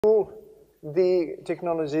to the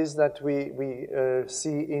technologies that we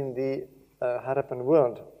see in the Harappan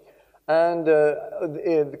world. And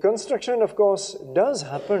the construction, of course, does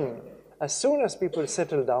happen as soon as people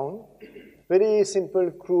settle down. Very simple,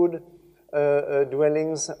 crude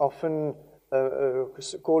dwellings, often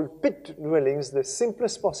called pit dwellings. The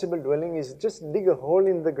simplest possible dwelling is just dig a hole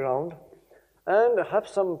in the ground and have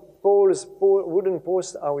some poles, wooden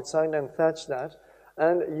posts outside, and thatch that.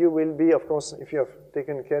 And you will be, of course, if you have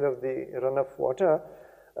taken care of the runoff water,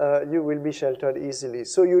 you will be sheltered easily.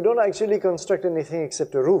 So you don't actually construct anything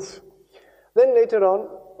except a roof. Then later on,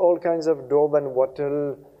 all kinds of daub and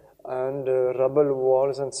wattle and rubble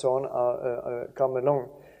walls and so on come along.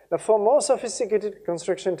 Now, for more sophisticated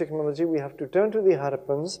construction technology, we have to turn to the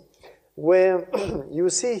Harappans, where you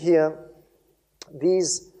see here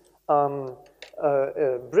these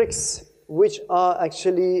bricks, which are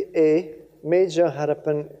actually a major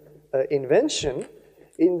Harappan invention,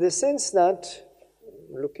 in the sense that,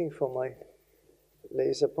 looking for my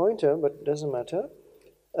laser pointer, but it doesn't matter,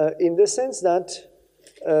 in the sense that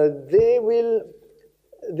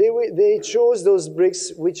they chose those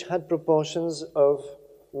bricks which had proportions of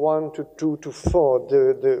 1 to 2 to 4.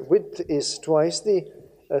 The width is twice the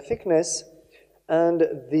thickness, and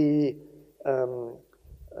the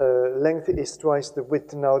length is twice the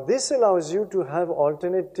width. Now, this allows you to have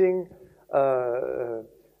alternating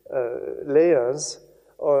layers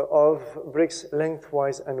of bricks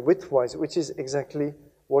lengthwise and widthwise, which is exactly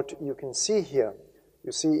what you can see here.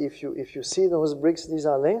 You see, if you see those bricks, these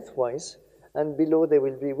are lengthwise, and below they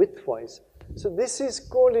will be widthwise. So this is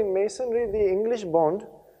called in masonry the English bond,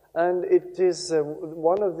 and it is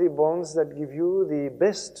one of the bonds that give you the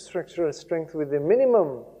best structural strength with the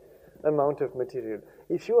minimum amount of material.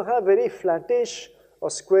 If you have very flattish or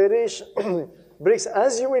squarish bricks,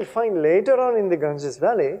 as you will find later on in the Ganges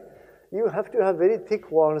Valley, you have to have very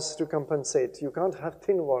thick walls to compensate. You can't have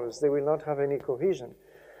thin walls. They will not have any cohesion.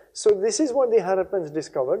 So this is what the Harappans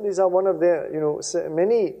discovered. These are one of their,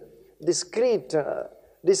 many discrete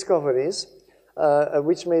discoveries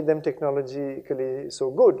which made them technologically so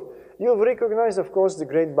good. You've recognized, of course, the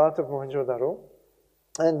Great Bath of Mohenjo-daro.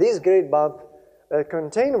 And these Great Baths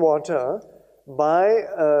contain water by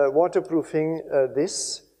waterproofing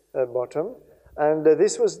this bottom. And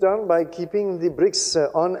this was done by keeping the bricks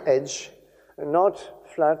on edge, not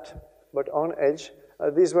flat, but on edge.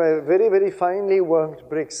 These were very, very finely worked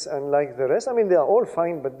bricks, and like the rest, I mean, they are all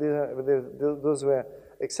fine, but those were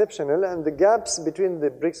exceptional. And the gaps between the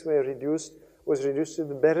bricks was reduced to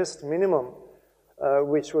the barest minimum,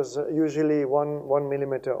 which was usually one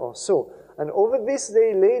millimeter or so. And over this,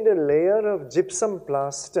 they laid a layer of gypsum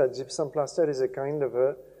plaster. Gypsum plaster is a kind of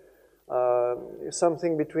a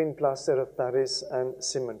something between plaster of Paris and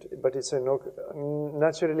cement, but it's a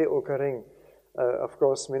naturally occurring, of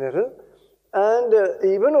course, mineral. And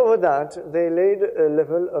even over that, they laid a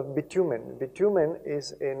level of bitumen. Bitumen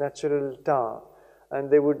is a natural tar, and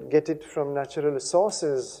they would get it from natural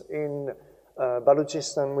sources in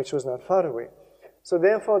Balochistan, which was not far away. So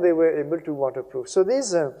therefore, they were able to waterproof. So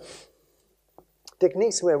these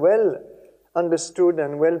techniques were well understood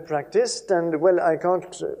and well practiced, and well, I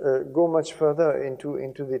can't go much further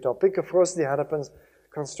into the topic. Of course, the Harappans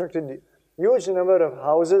constructed a huge number of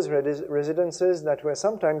houses, residences that were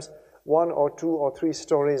sometimes 1 or 2 or 3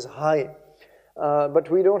 stories high. But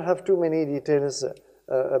we don't have too many details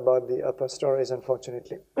about the upper stories,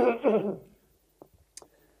 unfortunately.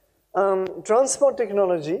 Transport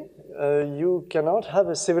technology, you cannot have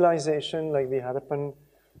a civilization like the Harappan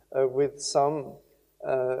with some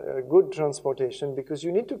good transportation, because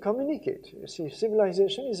you need to communicate. You see,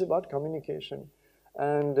 civilization is about communication,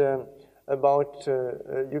 and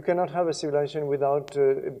you cannot have a civilization without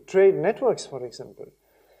trade networks, for example.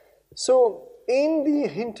 So in the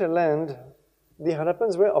hinterland, the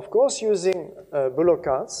Harappans were, of course, using bullock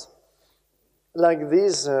carts like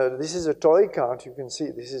these. This is a toy cart, you can see.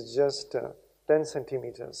 This is just 10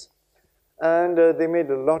 centimeters. And they made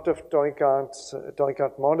a lot of toy cart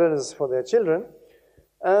models for their children.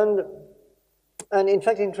 And in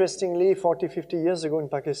fact, interestingly, 40, 50 years ago in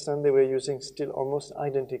Pakistan, they were using still almost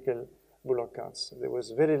identical bullock carts. There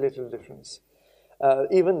was very little difference.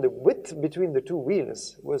 Even the width between the two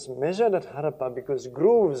wheels was measured at Harappa, because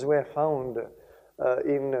grooves were found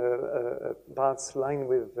in paths lined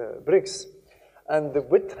with bricks. And the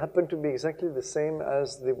width happened to be exactly the same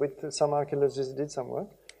as the width. Some archaeologists did some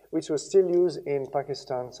work, which was still used in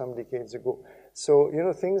Pakistan some decades ago. So,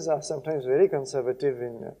 things are sometimes very conservative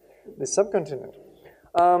in the subcontinent.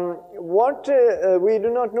 What we do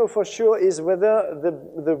not know for sure is whether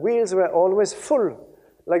the wheels were always full,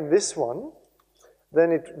 like this one,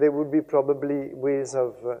 then they would be probably wheels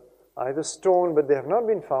of either stone, but they have not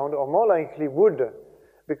been found, or more likely wood,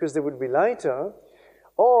 because they would be lighter.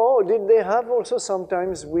 Or did they have also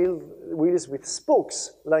sometimes wheels with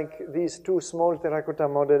spokes, like these two small terracotta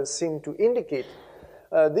models seem to indicate?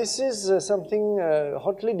 This is something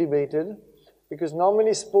hotly debated, because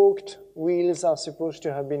normally spoked wheels are supposed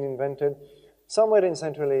to have been invented somewhere in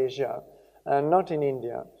Central Asia and not in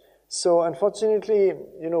India. So unfortunately,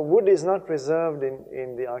 wood is not preserved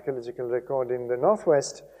in the archaeological record in the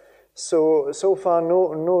Northwest. So far,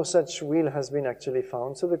 no such wheel has been actually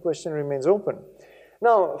found. So the question remains open.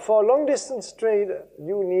 Now, for long-distance trade,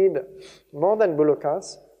 you need more than bullock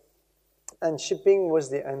carts, and shipping was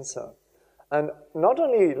the answer. And not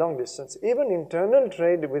only long distance, even internal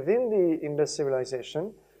trade within the Indus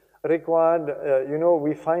civilization required,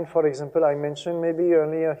 we find, for example, I mentioned maybe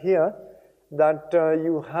earlier here, that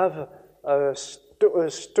you have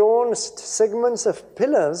stone segments of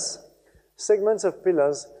pillars,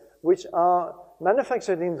 which are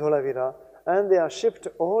manufactured in Dholavira, and they are shipped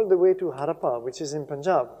all the way to Harappa, which is in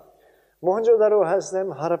Punjab. Mohenjo-daro has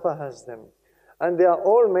them, Harappa has them. And they are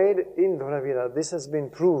all made in Dholavira. This has been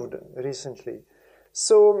proved recently.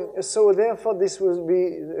 So therefore, this will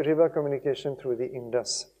be river communication through the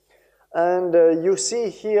Indus. And you see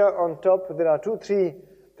here on top, there are 2-3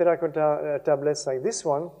 terracotta tablets like this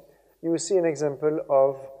one. You see an example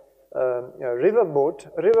of a river boat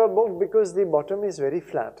because the bottom is very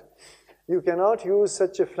flat. You cannot use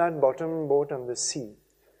such a flat bottom boat on the sea.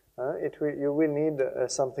 You will need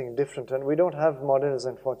something different, and we don't have models,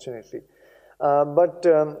 unfortunately. But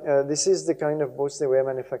this is the kind of boats they were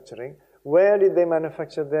manufacturing. Where did they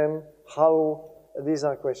manufacture them? How? These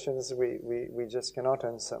are questions we just cannot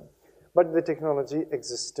answer. But the technology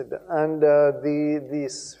existed. And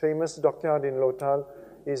this famous dockyard in Lothal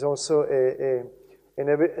is also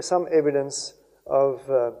some evidence of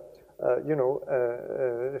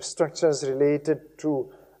structures related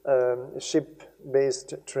to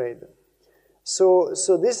ship-based trade. So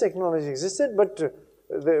this technology existed, but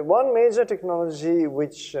the one major technology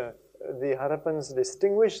which the Harappans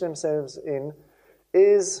distinguished themselves in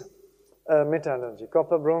is metallurgy,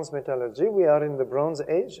 copper-bronze metallurgy. We are in the Bronze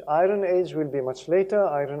Age. Iron Age will be much later.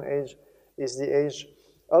 Iron Age is the age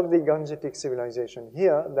of the Gangetic civilization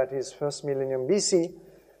here, that is 1st millennium BC,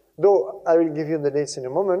 though I will give you the dates in a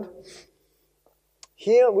moment.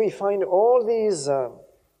 Here we find all these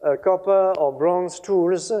copper or bronze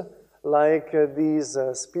tools, like these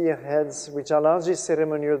spearheads, which are largely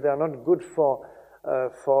ceremonial. They are not good for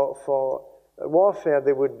warfare.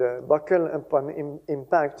 They would buckle upon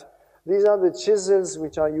impact. These are the chisels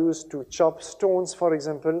which are used to chop stones, for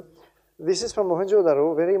example. This is from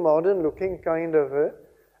Mohenjo-daro, very modern-looking kind of a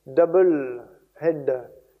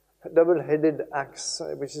double-headed axe,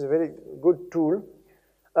 which is a very good tool.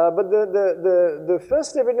 But the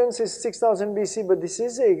first evidence is 6000 BC, but this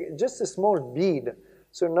is just a small bead,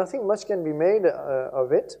 so nothing much can be made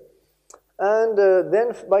of it. And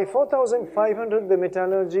then by 4500, the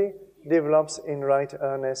metallurgy develops in right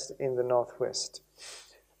earnest in the Northwest.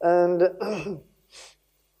 And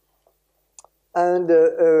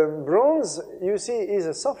bronze, you see, is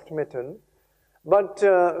a soft metal. But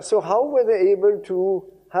so how were they able to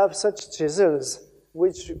have such chisels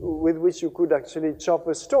with which you could actually chop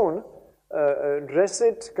a stone, dress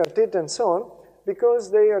it, cut it, and so on? Because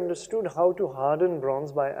they understood how to harden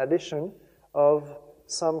bronze by addition of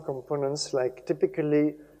some components, like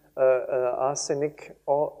typically arsenic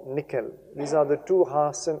or nickel. These are the two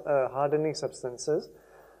hardening substances.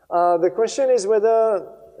 The question is whether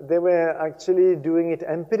they were actually doing it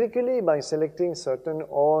empirically by selecting certain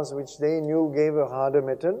ores which they knew gave a harder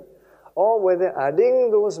metal, or whether adding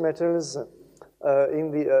those metals in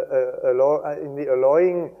the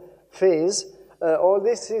alloying phase. All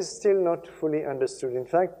this is still not fully understood. In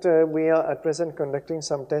fact, we are at present conducting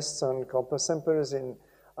some tests on copper samples in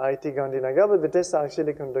IIT Gandhinagar, but the tests are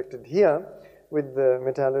actually conducted here with the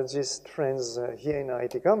metallurgist friends here in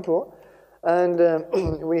IIT Kanpur. And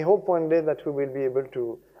we hope one day that we will be able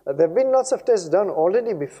to. There have been lots of tests done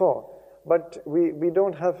already before, but we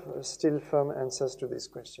don't have still firm answers to these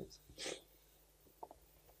questions.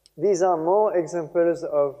 These are more examples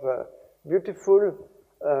of beautiful,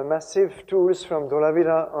 massive tools from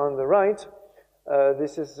Dholavira on the right.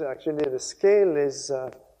 This is actually, the scale is,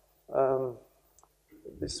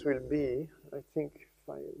 this will be, I think,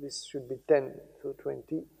 this should be 10, so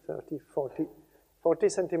 20, 30, 40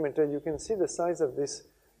 centimeters. You can see the size of this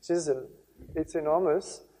chisel. It's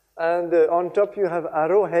enormous. And on top you have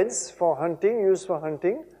arrowheads for hunting, used for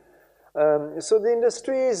hunting. So the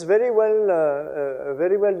industry is very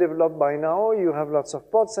well developed by now. You have lots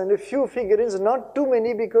of pots and a few figurines, not too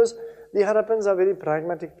many because the Harappans are very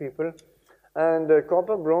pragmatic people, and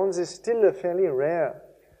copper bronze is still a fairly rare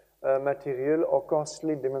material or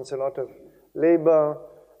costly, demands a lot of labor,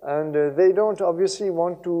 and they don't obviously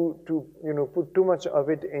want to put too much of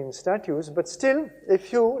it in statues, but still a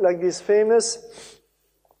few, like this famous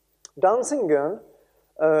dancing girl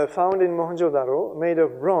found in Mohenjo-daro, made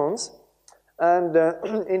of bronze. And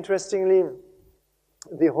interestingly,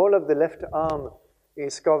 the whole of the left arm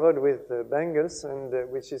is covered with bangles, and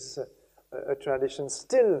which is a tradition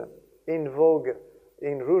still in vogue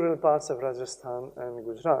in rural parts of Rajasthan and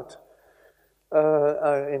Gujarat.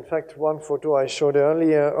 In fact, one photo I showed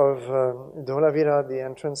earlier of Dholavira, the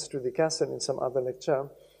entrance to the castle, in some other lecture,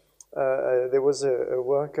 there was a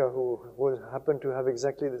worker who happened to have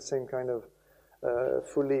exactly the same kind of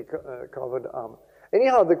fully covered arm.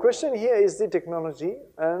 Anyhow, the question here is the technology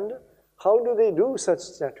and how do they do such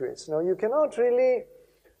statuettes. Now, you cannot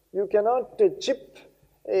chip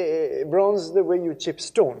bronze the way you chip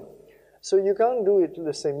stone. So you can't do it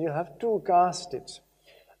the same. You have to cast it.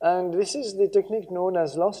 And this is the technique known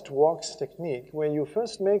as lost wax technique, where you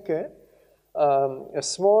first make a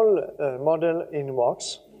small model in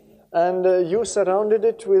wax, and you surrounded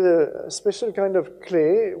it with a special kind of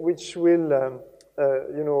clay, which will,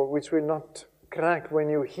 which will not crack when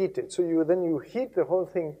you heat it. So then you heat the whole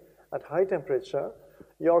thing at high temperature.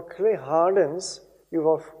 Your clay hardens. You've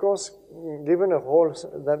of course given a hole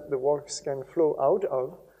that the wax can flow out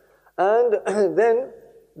of, and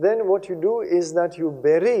then what you do is that you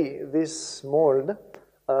bury this mold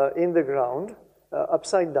in the ground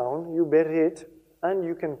upside down. You bury it, and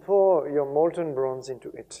you can pour your molten bronze into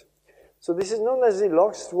it. So this is known as the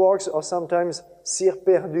lost wax, or sometimes cire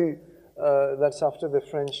perdue. That's after the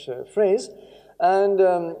French phrase. And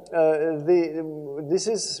this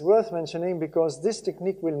is worth mentioning because this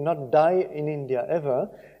technique will not die in India ever.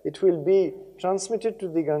 It will be transmitted to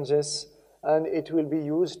the Ganges, and it will be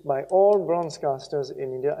used by all bronze casters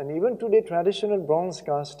in India. And even today, traditional bronze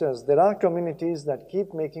casters, there are communities that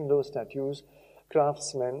keep making those statues,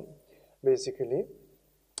 craftsmen, basically.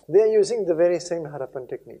 They are using the very same Harappan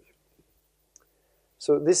technique.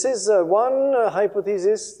 So this is one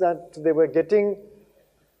hypothesis, that they were getting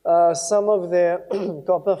some of their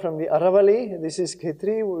copper from the Aravalli. This is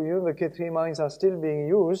Khetri. The Khetri mines are still being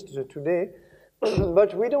used today.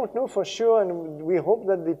 But we don't know for sure, and we hope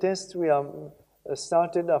that the tests we are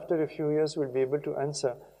started after a few years will be able to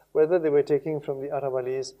answer whether they were taking from the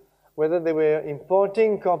Aravallis, whether they were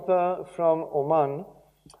importing copper from Oman,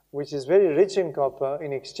 which is very rich in copper,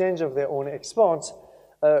 in exchange of their own exports.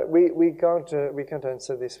 We can't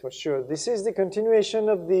answer this for sure. This is the continuation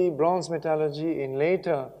of the bronze metallurgy in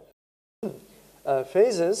later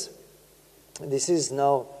phases. This is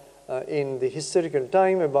now in the historical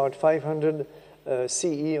time, about 500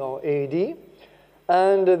 CE or AD.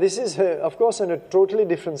 And this is, of course, on a totally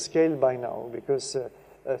different scale by now, because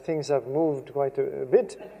things have moved quite a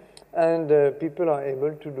bit, and people are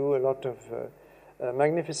able to do a lot of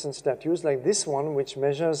magnificent statues like this one, which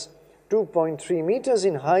measures 2.3 meters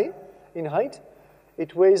in height.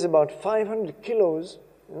 It weighs about 500 kilos.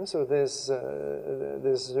 So there's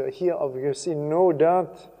here obviously no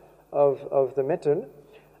doubt of the metal,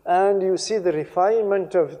 and you see the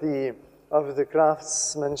refinement of the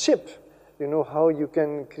craftsmanship. You know how you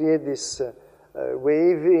can create this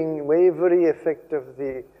wavery effect of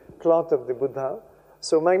the cloth of the Buddha.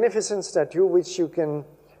 So magnificent statue which you can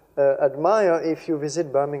admire if you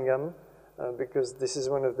visit Birmingham, because this is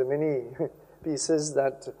one of the many pieces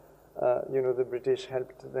that the British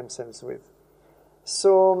helped themselves with.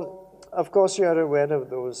 So, of course, you are aware of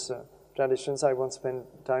those traditions. I won't spend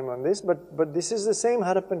time on this, but this is the same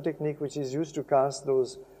Harappan technique which is used to cast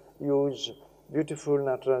those huge, beautiful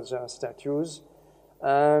Nataraja statues.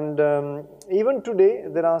 And even today,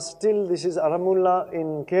 there are still, this is Aramulla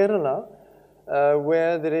in Kerala,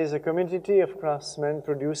 where there is a community of craftsmen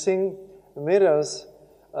producing mirrors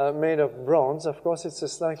made of bronze. Of course, it's a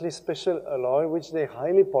slightly special alloy which they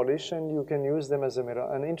highly polish, and you can use them as a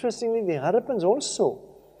mirror. And interestingly, the Harappans also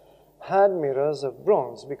had mirrors of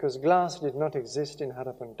bronze, because glass did not exist in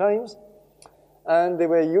Harappan times, and they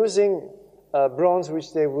were using bronze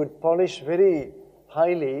which they would polish very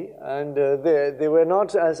highly, and they were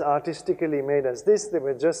not as artistically made as this. They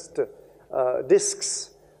were just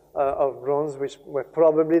discs of bronze which were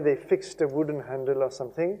probably they fixed a wooden handle or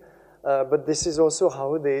something. But this is also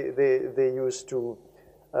how they used to,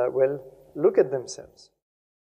 look at themselves.